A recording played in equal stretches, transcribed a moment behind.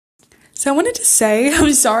So I wanted to say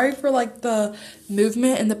I'm sorry for like the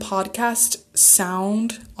movement in the podcast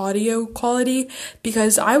sound audio quality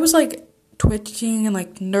because I was like twitching and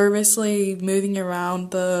like nervously moving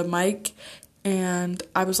around the mic and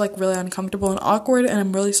I was like really uncomfortable and awkward, and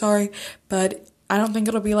I'm really sorry, but I don't think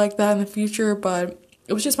it'll be like that in the future. But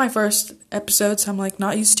it was just my first episode, so I'm like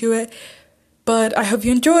not used to it, but I hope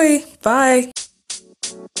you enjoy. Bye.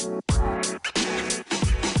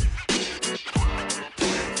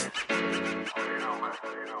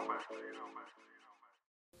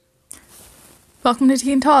 Welcome to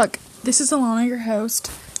Teen Talk. This is Alana, your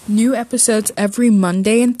host. New episodes every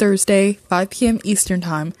Monday and Thursday, 5 p.m. Eastern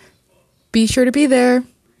Time. Be sure to be there.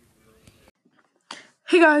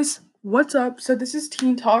 Hey guys, what's up? So this is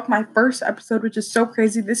Teen Talk, my first episode, which is so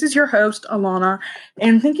crazy. This is your host, Alana,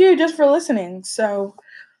 and thank you just for listening. So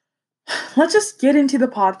let's just get into the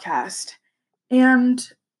podcast. And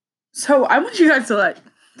so I want you guys to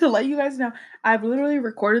let you guys know, I've literally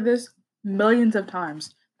recorded this millions of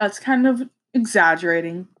times. That's kind of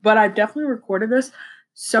exaggerating, but I've definitely recorded this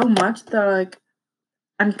so much that like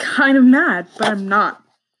I'm kind of mad, but I'm not.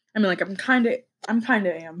 I mean, like I'm kind of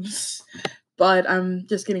am, but I'm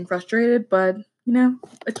just getting frustrated. But you know,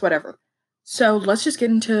 it's whatever. So let's just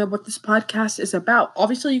get into what this podcast is about.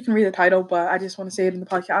 Obviously, you can read the title, but I just want to say it in the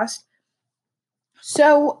podcast.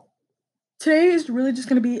 So today is really just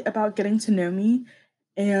going to be about getting to know me,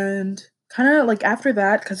 and kind of like after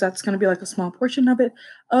that, because that's going to be like a small portion of it,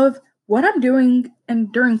 of what I'm doing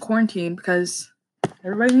and during quarantine, because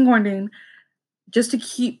everybody's in quarantine, just to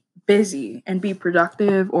keep busy and be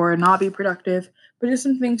productive or not be productive, but just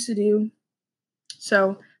some things to do. So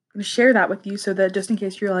I'm going to share that with you so that just in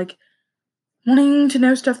case you're like wanting to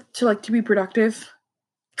know stuff to be productive,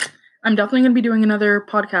 I'm definitely going to be doing another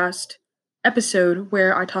podcast episode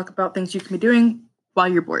where I talk about things you can be doing while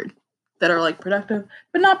you're bored that are like productive,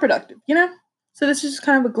 but not productive, you know? So this is just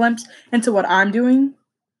kind of a glimpse into what I'm doing.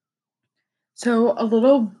 So a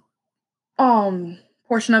little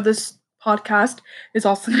portion of this podcast is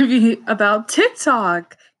also going to be about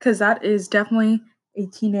TikTok, because that is definitely a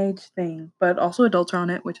teenage thing, but also adults are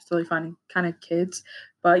on it, which is really funny, kind of kids,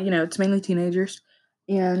 but you know, it's mainly teenagers.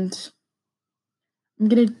 And I'm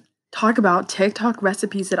going to talk about TikTok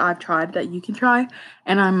recipes that I've tried that you can try,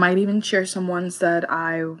 and I might even share some ones that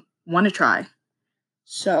I want to try.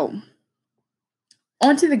 So,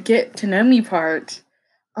 on to the get to know me part.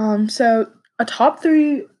 So a top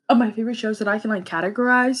 3 of my favorite shows that I can like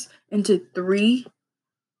categorize into 3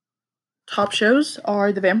 top shows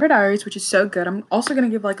are The Vampire Diaries, which is so good. I'm also gonna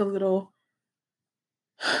give like a little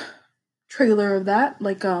trailer of that.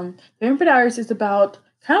 Like The Vampire Diaries is about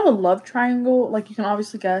kind of a love triangle. Like you can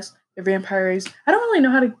obviously guess the vampires. I don't really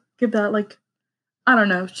know how to give that, like, I don't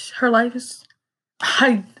know. Her life is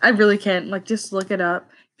I really can't. Like, just look it up.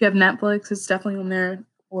 If you have Netflix, it's definitely on there.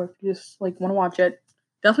 Or if you just like want to watch it,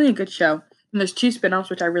 definitely a good show. And there's 2 spin-offs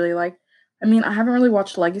which I really like. I mean, I haven't really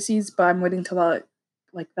watched Legacies, but I'm waiting till that,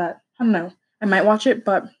 like that. I don't know. I might watch it,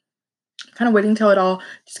 but kind of waiting till it all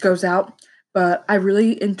just goes out. But I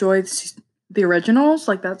really enjoyed the originals.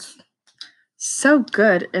 Like, that's so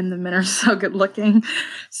good, and the men are so good looking.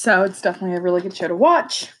 So it's definitely a really good show to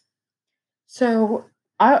watch. So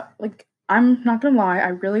I'm not gonna lie, I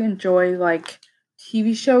really enjoy like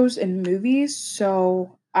TV shows and movies.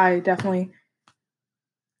 So I definitely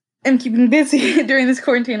am keeping busy during this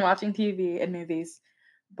quarantine watching TV and movies.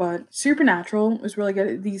 But Supernatural was really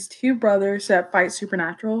good. These 2 brothers that fight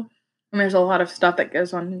supernatural, and there's a lot of stuff that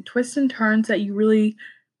goes on, twists and turns that you really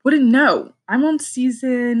wouldn't know. I'm on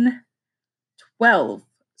season 12,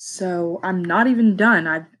 so I'm not even done.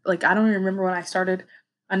 I don't even remember when I started.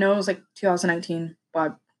 I know it was like 2019,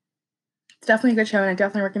 but it's definitely a good show, and I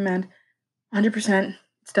definitely recommend 100%.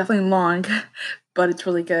 It's definitely long, but it's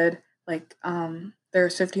really good. Like,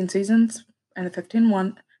 there's 15 seasons, and the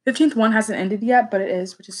 15th one hasn't ended yet, but it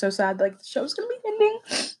is, which is so sad. Like, the show's gonna be ending.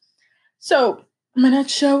 So, my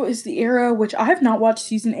next show is The Arrow, which I have not watched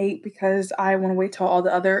season 8 because I want to wait till all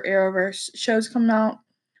the other Arrowverse shows come out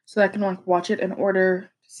so that I can like watch it in order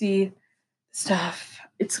to see stuff.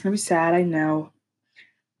 It's gonna be sad, I know,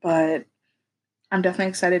 but I'm definitely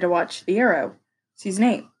excited to watch The Arrow season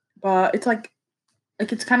 8. But it's like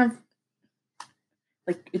it's kind of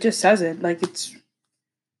like it just says it, like it's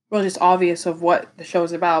really just obvious of what the show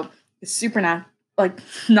is about. It's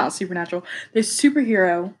not supernatural. There's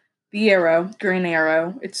superhero, the Arrow, Green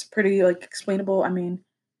Arrow. It's pretty like explainable. I mean,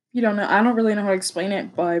 if you don't know, I don't really know how to explain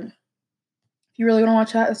it, but if you really want to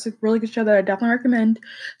watch that, it's a really good show that I definitely recommend.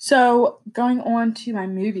 So going on to my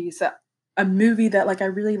movies, a movie that like I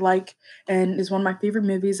really like and is one of my favorite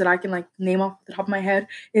movies that I can like name off the top of my head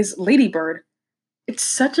is Lady Bird. it's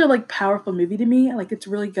such a like powerful movie to me. Like it's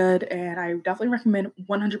really good, and I definitely recommend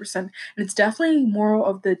 100%. And it's definitely more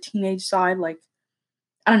of the teenage side. Like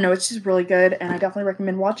I don't know, it's just really good, and I definitely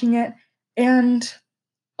recommend watching it. And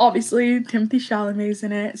obviously, Timothy Chalamet's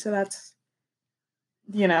in it, so that's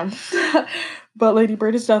you know. But Lady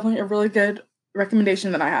Bird is definitely a really good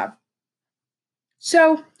recommendation that I have.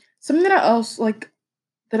 So something that I also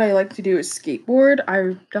that I like to do is skateboard.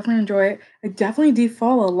 I definitely enjoy it. I definitely do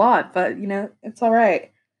fall a lot, but it's all right.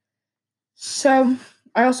 So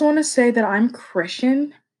I also want to say that I'm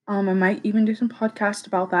Christian. I might even do some podcast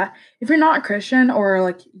about that. If you're not a Christian or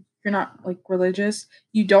like you're not like religious,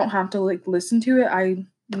 you don't have to like listen to it. I'm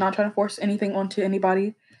not trying to force anything onto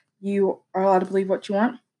anybody. You are allowed to believe what you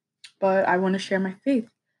want, but I want to share my faith.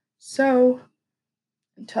 So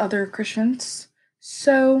to other Christians.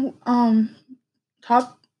 So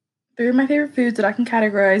top three of my favorite foods that I can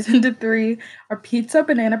categorize into three are pizza,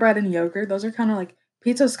 banana bread, and yogurt. Those are kind of like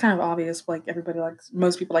pizza is kind of obvious, like everybody likes.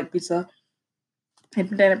 Most people like pizza. And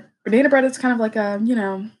banana bread is kind of like a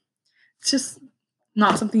it's just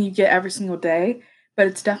not something you get every single day, but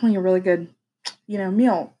it's definitely a really good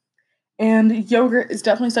meal. And yogurt is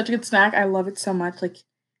definitely such a good snack. I love it so much. Like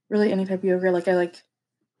really any type of yogurt. Like I like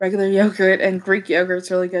regular yogurt, and Greek yogurt's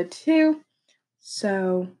really good too.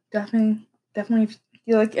 So definitely if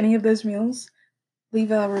you like any of those meals,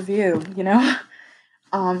 leave a review.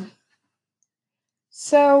 Um,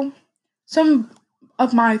 so some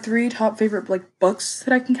of my three top favorite like books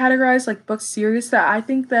that I can categorize, like book series that I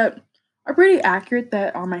think that are pretty accurate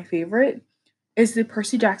that are my favorite is the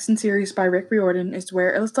Percy Jackson series by Rick Riordan, is where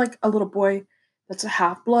it's like a little boy that's a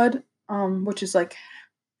half blood, which is like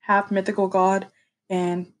half mythical god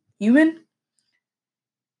and human.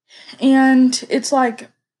 And it's like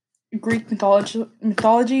Greek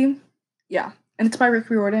mythology. Yeah. And it's by Rick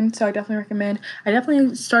Riordan, so I definitely recommend.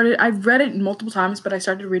 I've read it multiple times, but I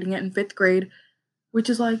started reading it in 5th grade, which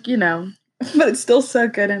is like, but it's still so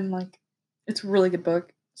good, and like it's a really good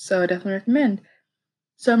book. So I definitely recommend.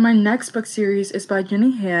 So my next book series is by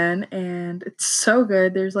Jenny Han, and it's so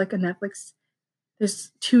good. There's 2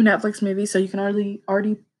 Netflix movies, so you can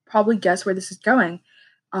already probably guess where this is going.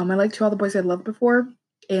 I like To All the Boys I Loved Before,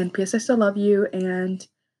 and P.S. I Still Love You, and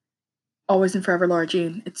Always and Forever Laura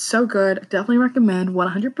Jean. It's so good. I definitely recommend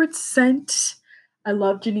 100%. I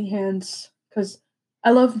love Jenny Han's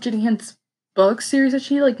book series that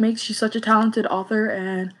she like makes. She's such a talented author,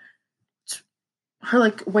 and her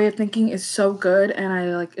like way of thinking is so good, and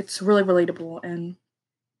I like it's really relatable, and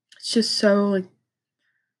it's just so like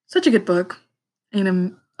such a good book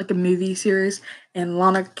and like a movie series. And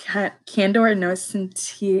Lana Candor and Noah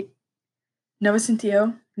Centio.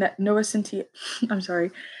 I'm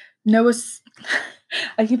sorry, Noah.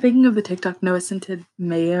 I keep thinking of the TikTok Noah scented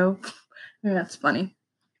mayo. Maybe that's funny,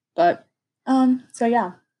 but so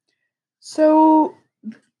yeah. So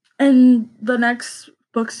and the next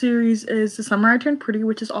book series is The Summer I Turned Pretty,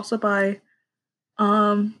 which is also by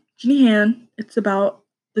Jeannie Han. It's about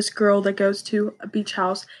this girl that goes to a beach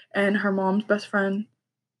house, and her mom's best friend's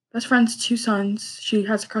 2 sons. She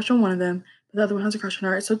has a crush on one of them, but the other one has a crush on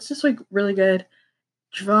her. So it's just like really good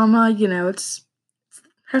drama. It's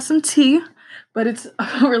has some tea, but it's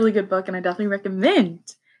a really good book, and I definitely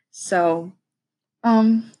recommend. So,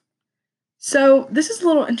 um, so this is a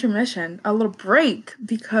little intermission, a little break,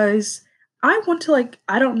 because I want to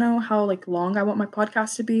I don't know how like long I want my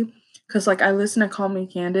podcast to be, because like I listen to Call Me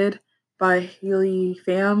Candid by Haley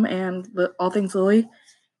Pham and All Things Lily,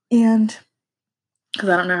 and because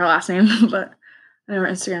I don't know her last name, but I know her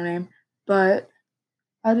Instagram name, but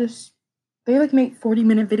I just they like make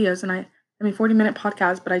 40-minute videos, and I mean 40-minute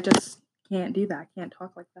podcasts, but I just can't do that. I can't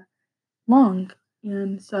talk like that long,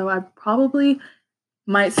 and so I probably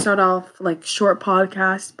might start off like short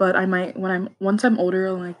podcasts, but I might once I'm older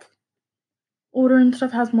and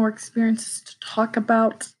stuff, has more experiences to talk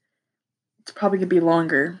about, it's probably gonna be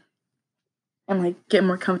longer and like get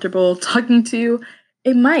more comfortable talking to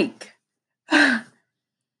a mic.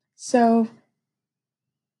 So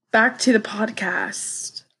back to the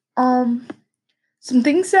podcast. Some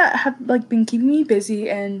things that have like been keeping me busy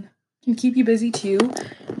and can keep you busy too,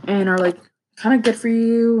 and are like kind of good for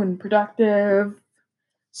you and productive.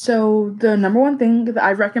 So the number one thing that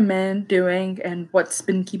I recommend doing, and what's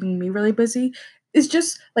been keeping me really busy, is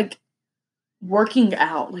just like working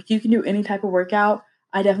out. Like you can do any type of workout.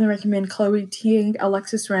 I definitely recommend Chloe Ting,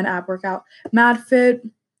 Alexis Ren app workout, MadFit,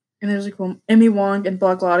 and there's like Emmy Wong and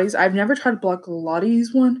Bloglotti's. I've never tried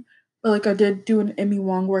Bloglotti's one, but like I did do an Emmy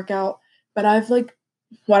Wong workout. But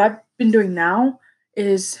what I've been doing now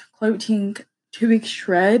is Chloe Ting 2 week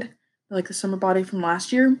shred, like the summer body from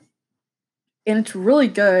last year. and it's really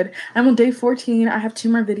good. I'm on day 14. I have 2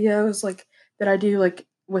 more videos, like, that I do, like,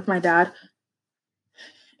 with my dad,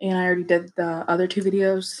 and I already did the other 2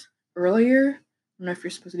 videos earlier. I don't know if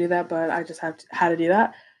you're supposed to do that, but I just had to do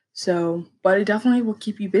that. So, but it definitely will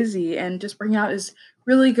keep you busy, and just working out is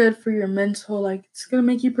really good for your mental, like, it's gonna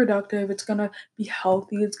make you productive, it's gonna be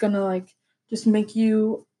healthy, it's gonna, like, just make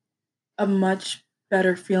you a much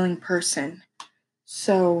better feeling person.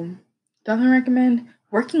 So, definitely recommend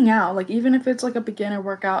working out. Like, even if it's like a beginner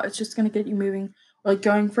workout, it's just gonna get you moving. Or like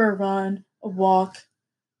going for a run, a walk.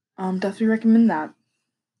 Definitely recommend that.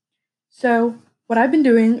 So, what I've been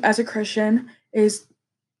doing as a Christian is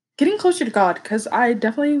getting closer to God, because I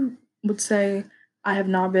definitely would say I have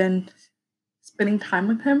not been spending time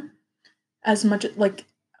with Him as much, like,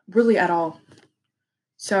 really at all.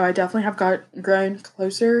 So I definitely have grown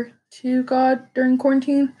closer to God during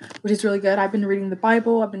quarantine, which is really good. I've been reading the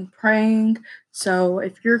Bible, I've been praying. So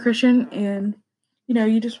if you're a Christian and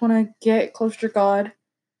you just want to get closer to God,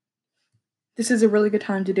 this is a really good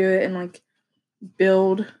time to do it and like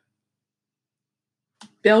build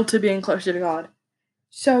build to being closer to God.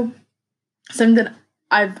 So something that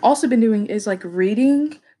I've also been doing is like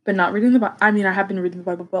reading, but not reading the Bible. I mean, I have been reading the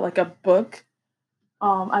Bible, but like a book.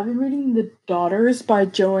 I've been reading The Daughters by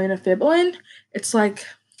Joanna Fiblin. It's like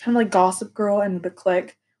kind of like Gossip Girl and The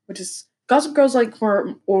Clique, which is Gossip Girl's like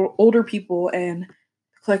for older people, and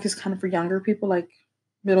The Clique is kind of for younger people, like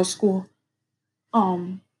middle school.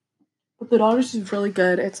 Um, but The Daughters is really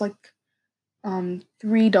good. It's like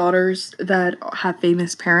three daughters that have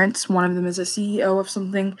famous parents. One of them is a CEO of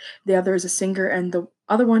something, the other is a singer, and the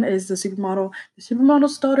other one is the supermodel. The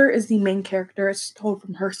supermodel's daughter is the main character. It's told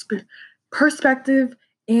from her perspective,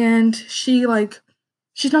 and she's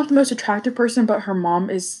not the most attractive person, but her mom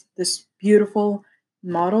is this beautiful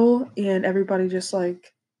model, and everybody just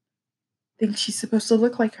like thinks she's supposed to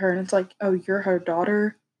look like her, and it's like, oh, you're her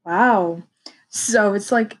daughter? Wow. So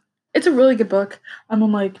it's like it's a really good book. I'm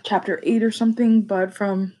on like chapter 8 or something, but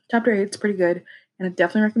from chapter 8 it's pretty good, and I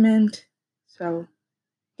definitely recommend. So,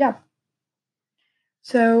 yeah.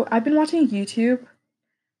 So, I've been watching YouTube.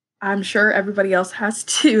 I'm sure everybody else has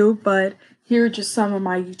too, but here are just some of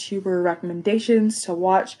my YouTuber recommendations to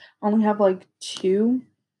watch. I only have like 2,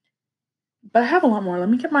 but I have a lot more. Let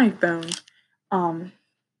me get my phone. Um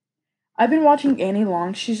I've been watching Annie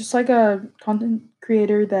Long. She's just like a content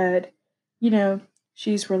creator that, you know,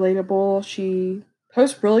 she's relatable. She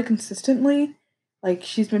posts really consistently. Like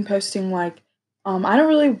she's been posting like I don't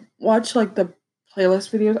really watch like the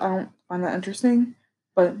playlist videos. I don't find that interesting,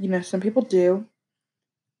 but some people do.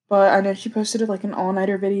 But I know she posted like an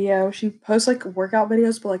all-nighter video. She posts like workout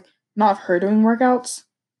videos, but like not of her doing workouts,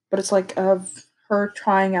 but it's like of her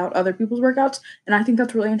trying out other people's workouts, and I think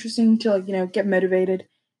that's really interesting to like, get motivated.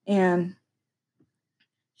 And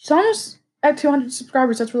she's almost at 200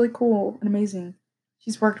 subscribers. That's really cool and amazing.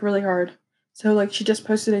 She's worked really hard. So, like, she just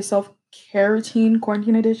posted a self care routine,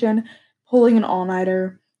 quarantine edition, pulling an all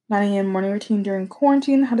nighter, 9 a.m. morning routine during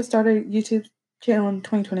quarantine, how to start a YouTube channel in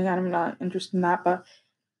 2020. I'm not interested in that, but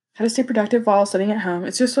how to stay productive while studying at home.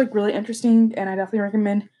 It's just like really interesting, and I definitely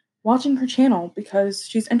recommend watching her channel because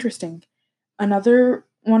she's interesting. Another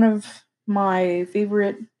one of my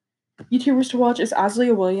favorite YouTubers to watch is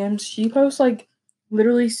Asleya Williams. She posts like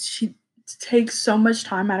literally she takes so much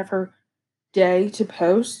time out of her day to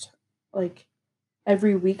post. Like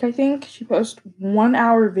every week I think she posts 1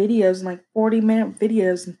 hour videos and like 40-minute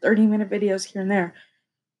videos and 30-minute videos here and there.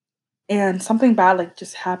 And something bad like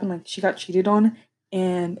just happened, like she got cheated on,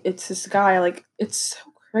 and it's this guy, like it's so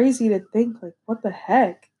crazy to think like what the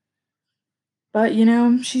heck. But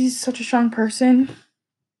she's such a strong person,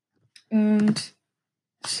 and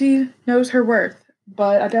she knows her worth,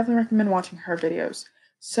 but I definitely recommend watching her videos.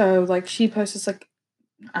 So, like, she posts this, like,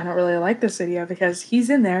 I don't really like this video because he's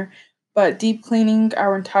in there, but deep cleaning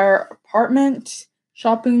our entire apartment,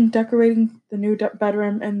 shopping, decorating the new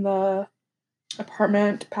bedroom in the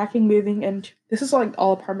apartment, packing, moving, and this is like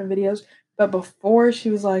all apartment videos. But before, she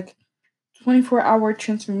was like 24-hour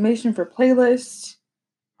transformation for playlists,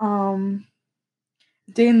 um,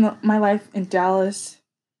 day in my life in Dallas,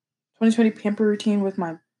 2020 pamper routine with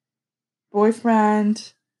my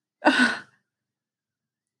boyfriend.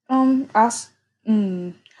 Ask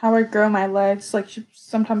how I grow my legs. Like she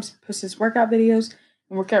sometimes posts his workout videos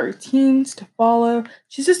and workout routines to follow.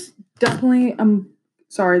 She's just definitely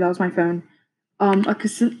sorry, that was my phone. A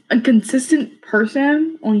consistent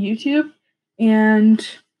person on YouTube, and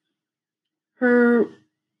her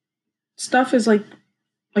stuff is like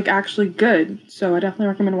actually good. So I definitely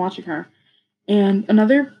recommend watching her. And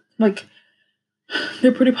another like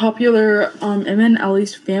They're pretty popular. Emma and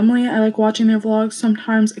Ellie's family, I like watching their vlogs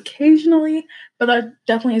sometimes, occasionally, but that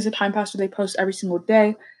definitely is a time passer. They post every single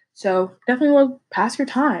day, so definitely will pass your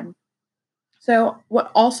time. So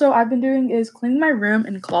what also I've been doing is cleaning my room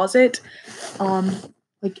and closet. Um,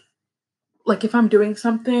 like like if I'm doing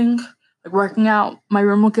something like working out, my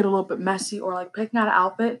room will get a little bit messy, or like picking out an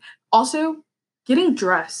outfit. Also, getting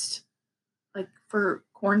dressed like for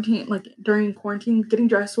quarantine, like during quarantine, getting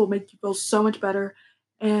dressed will make you feel so much better,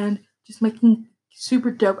 and just making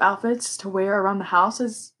super dope outfits to wear around the house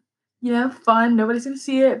is, fun. Nobody's gonna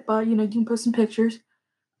see it, but you can post some pictures.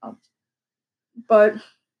 Um, but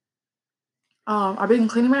I've been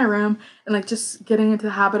cleaning my room and like just getting into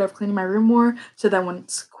the habit of cleaning my room more, so that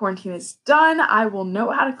once quarantine is done, I will know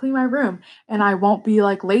how to clean my room and I won't be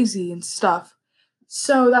like lazy and stuff.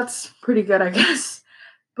 So that's pretty good, I guess.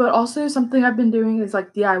 But also something I've been doing is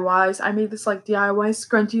like DIYs. I made this like DIY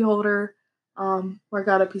scrunchie holder, where I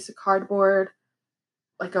got a piece of cardboard,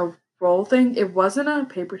 like a roll thing. It wasn't a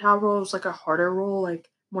paper towel roll, it was like a harder roll, like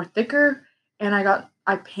more thicker. And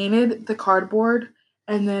I painted the cardboard,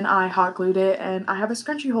 and then I hot glued it, and I have a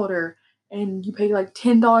scrunchie holder. And you pay like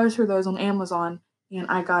 $10 for those on Amazon, and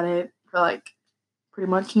I got it for like pretty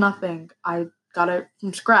much nothing. I got it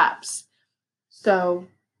from scraps. So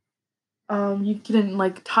you can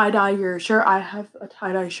like tie dye your shirt. I have a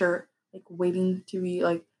tie dye shirt like waiting to be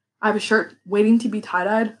like I have a shirt waiting to be tie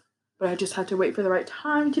dyed, but I just have to wait for the right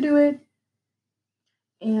time to do it.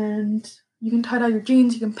 And you can tie dye your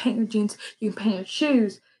jeans. You can paint your jeans. You can paint your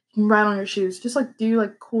shoes. You can write on your shoes. Just like do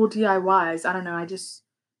like cool DIYs. I don't know.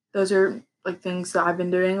 Those are like things that I've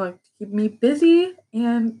been doing like to keep me busy,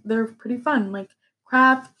 and they're pretty fun. Like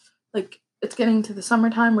craft. Like it's getting to the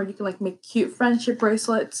summertime where you can like make cute friendship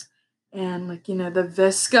bracelets, and like the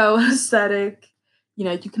visco aesthetic.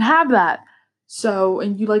 You can have that. So,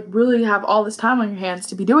 and you like really have all this time on your hands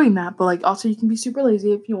to be doing that, but like also you can be super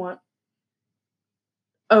lazy if you want.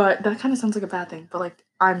 Oh, that kind of sounds like a bad thing, but like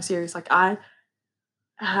I'm serious. Like I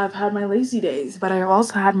have had my lazy days, but I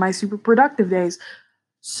also had my super productive days.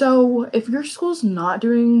 So if your school's not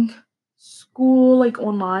doing school like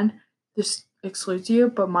online, this excludes you,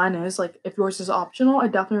 but mine is. Like if yours is optional, I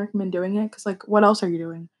definitely recommend doing it, because like what else are you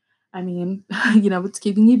doing? I mean, it's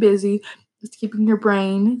keeping you busy, it's keeping your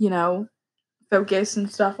brain, focused and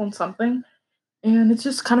stuff on something, and it's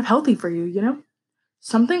just kind of healthy for you.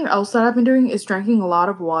 Something else that I've been doing is drinking a lot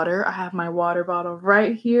of water. I have my water bottle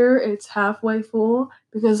right here. It's halfway full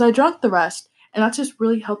because I drank the rest. And that's just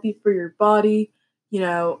really healthy for your body.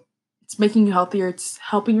 It's making you healthier. It's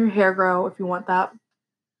helping your hair grow if you want that.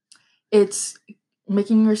 It's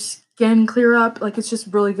making your skin clear up. Like it's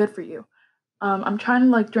just really good for you. I'm trying to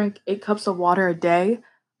like drink 8 cups of water a day.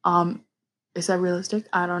 Um, is that realistic?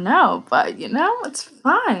 I don't know, but it's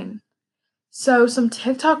fine. So some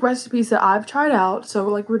TikTok recipes that I've tried out. So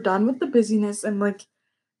like we're done with the busyness and like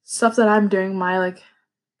stuff that I'm doing my like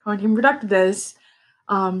quarantine productive days.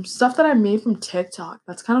 Stuff that I made from TikTok.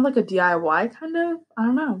 That's kind of like a DIY kind of. I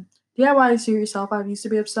don't know. DIY is do yourself. I used to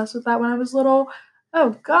be obsessed with that when I was little. Oh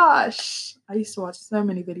gosh. I used to watch so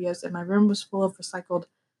many videos, and my room was full of recycled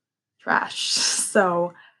trash.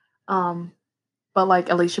 So but like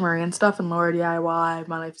Alicia Marie and stuff and Laura DIY,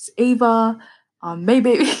 My Life's Ava, May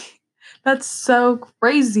Baby. That's so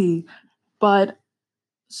crazy. But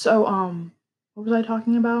so what was I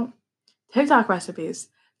talking about? TikTok recipes.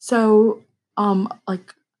 So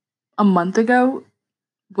like a month ago,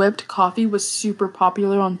 whipped coffee was super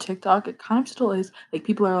popular on TikTok. It kind of still is. Like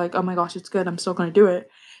people are like, "Oh my gosh, it's good. I'm still gonna do it."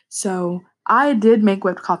 So I did make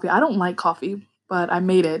whipped coffee. I don't like coffee, but I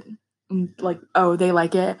made it. And like, oh, they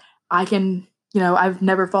like it. I can, I've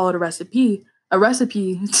never followed a recipe. A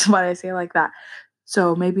recipe is what I say it like that.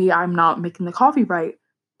 So maybe I'm not making the coffee right,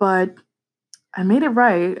 but I made it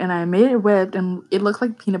right, and I made it whipped, and it looked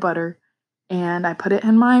like peanut butter. And I put it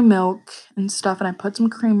in my milk and stuff, and I put some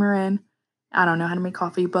creamer in. I don't know how to make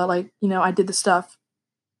coffee, but like, I did the stuff.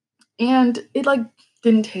 And it like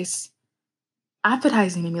didn't taste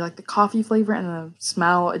appetizing to me. Like the coffee flavor and the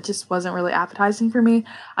smell, it just wasn't really appetizing for me.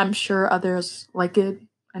 I'm sure others like it,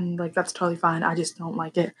 and like that's totally fine. I just don't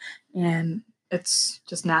like it. And it's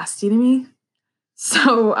just nasty to me.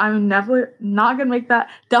 So I'm never not gonna make that.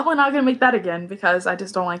 Definitely not gonna make that again, because I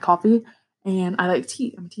just don't like coffee, and I like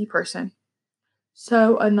tea. I'm a tea person.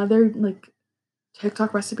 So another like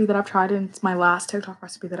TikTok recipe that I've tried, and it's my last TikTok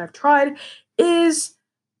recipe that I've tried, is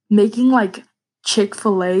making like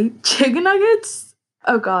Chick-fil-A chicken nuggets.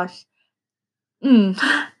 Oh gosh. Mm.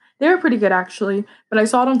 They were pretty good actually, but I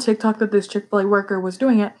saw it on TikTok that this Chick-fil-A worker was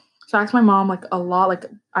doing it. So I asked my mom like a lot. Like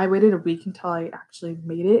I waited a week until I actually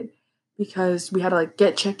made it, because we had to like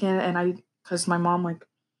get chicken, and because my mom like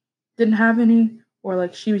didn't have any, or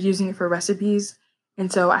like she was using it for recipes,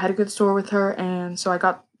 and so I had to go to the store with her, and so I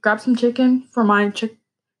grabbed some chicken for my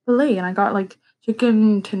Chick-fil-A, and I got like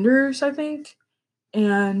chicken tenders, I think,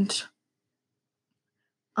 and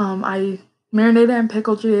I marinated it in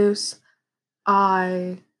pickle juice.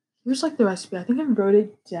 Here's like the recipe. I think I wrote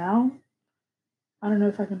it down. I don't know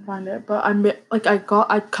if I can find it, but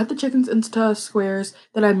I cut the chickens into squares.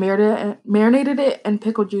 Then I marinated it in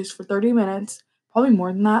pickle juice for 30 minutes, probably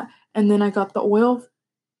more than that. And then I got the oil,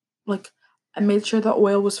 like I made sure the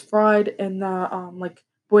oil was fried in the like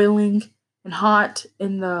boiling and hot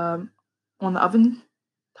in the on the oven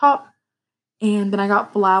top. And then I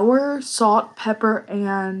got flour, salt, pepper,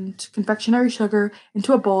 and confectionery sugar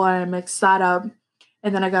into a bowl, and I mixed that up.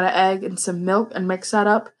 And then I got an egg and some milk and mix that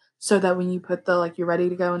up so that when you put you're ready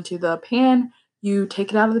to go into the pan, you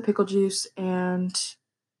take it out of the pickle juice and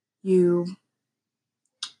you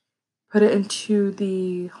put it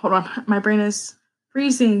into hold on, my brain is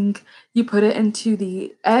freezing. You put it into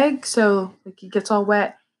the egg so like it gets all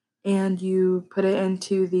wet, and you put it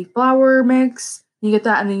into the flour mix. You get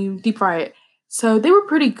that, and then you deep fry it. So they were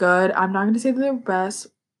pretty good. I'm not gonna say that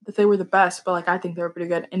they were the best, but like I think they were pretty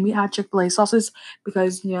good. And we had Chick-fil-A sauces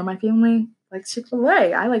because my family likes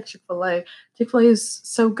Chick-fil-A. I like Chick-fil-A. Chick-fil-A is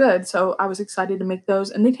so good. So I was excited to make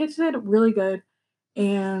those, and they tasted really good.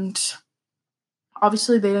 And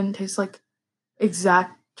obviously they didn't taste like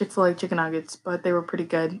exact Chick-fil-A chicken nuggets, but they were pretty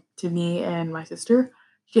good to me and my sister.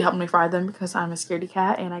 She helped me fry them because I'm a scaredy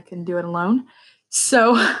cat and I couldn't do it alone.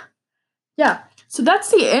 So yeah. So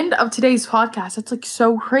that's the end of today's podcast. It's like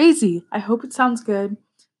so crazy. I hope it sounds good.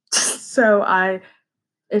 So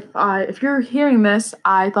if you're hearing this,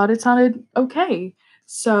 I thought it sounded okay.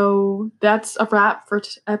 So that's a wrap for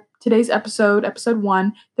today's episode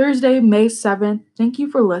 1, Thursday, May 7th. Thank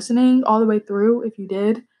you for listening all the way through. If you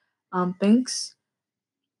did, thanks.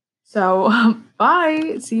 So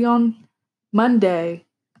bye. See you on Monday.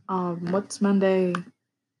 What's Monday?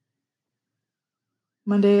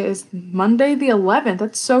 Monday is Monday the 11th.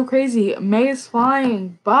 That's so crazy. May is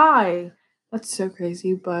flying. Bye. That's so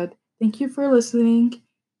crazy, but thank you for listening,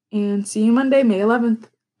 and see you Monday, May 11th,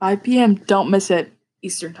 5 p.m. Don't miss it,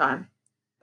 Eastern Time.